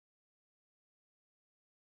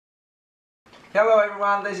Hello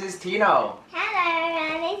everyone, this is Tino. Hello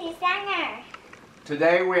everyone, this is Summer.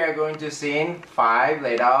 Today we are going to sing 5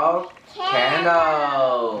 little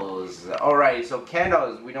candles. Alright, so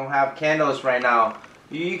candles, we don't have candles right now.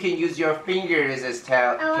 You can use your fingers as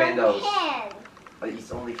candles. But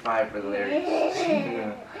it's only 5 for the lyrics.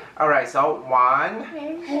 Alright, so 1,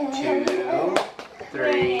 2,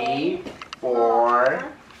 3,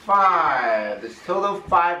 4, 5. There's total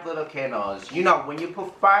 5 little candles. You know, when you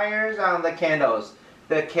put fires on the candles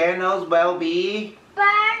will be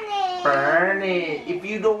burning. If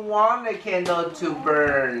you don't want the candle to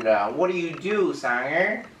burn, what do,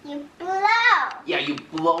 Sanger? You blow. Yeah, you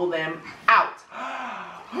blow them out.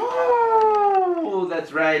 Oh,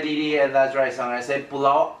 that's right, Didi, and that's right, Sanger. I said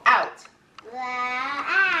blow out. Blow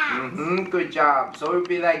out. Good job. So it would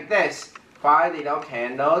be like this. 5 little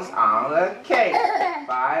candles on the cake.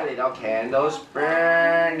 5 little candles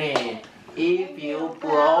burning. If you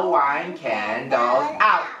blow 1 candle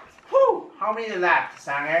out. Whew, how many left,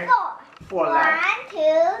 Sanger? 4 left. 1,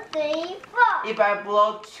 2, 3, 4. If I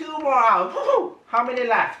blow 2 more out, whew, how many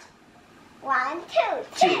left? 1,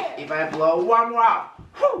 2, 2. If I blow 1 more out,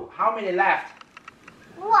 whew, how many left?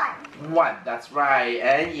 1. 1, that's right.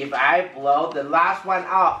 And if I blow the last one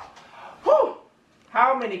off, whew,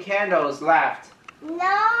 how many candles left?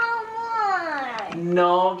 No more.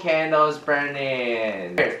 No candles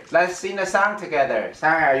burning. Here, let's sing the song together.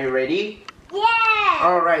 Sang, are you ready? Yeah.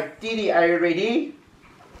 Alright, Didi, are you ready?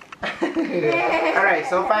 Alright,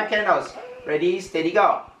 so 5 candles. Ready, steady,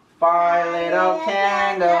 go. 5 little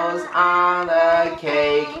candles on the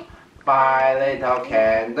cake. 5 little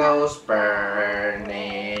candles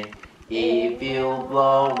burning. If you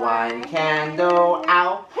blow 1 candle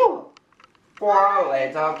out, whoo, 4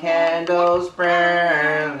 little candles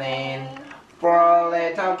burning. 4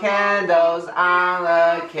 little candles on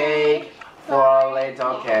the cake. 4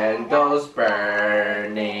 little candles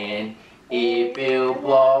burning. If you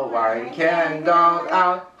blow 1 candle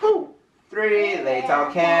out, whoo, 3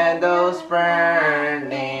 little candles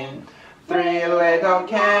burning. 3 little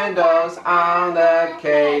candles on the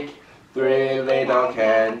cake. 3 little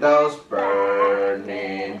candles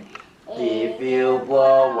burning. If you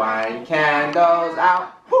blow 1 candle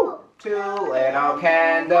out, whoo, 2 little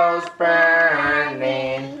candles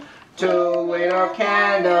burning. 2 little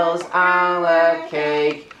candles on the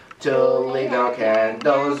cake. 2 little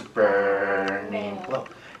candles burning.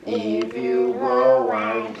 If you blow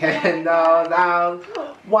 1 candle out,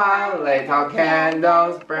 1 little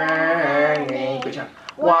candles burning. Good job.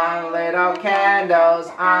 1 little candles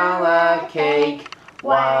on the cake.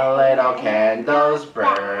 1 little candles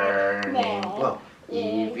burning.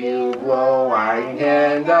 If you blow 1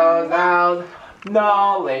 candle out,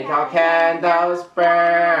 no little candles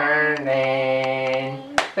burning.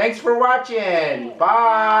 Thanks for watching.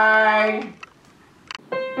 Bye.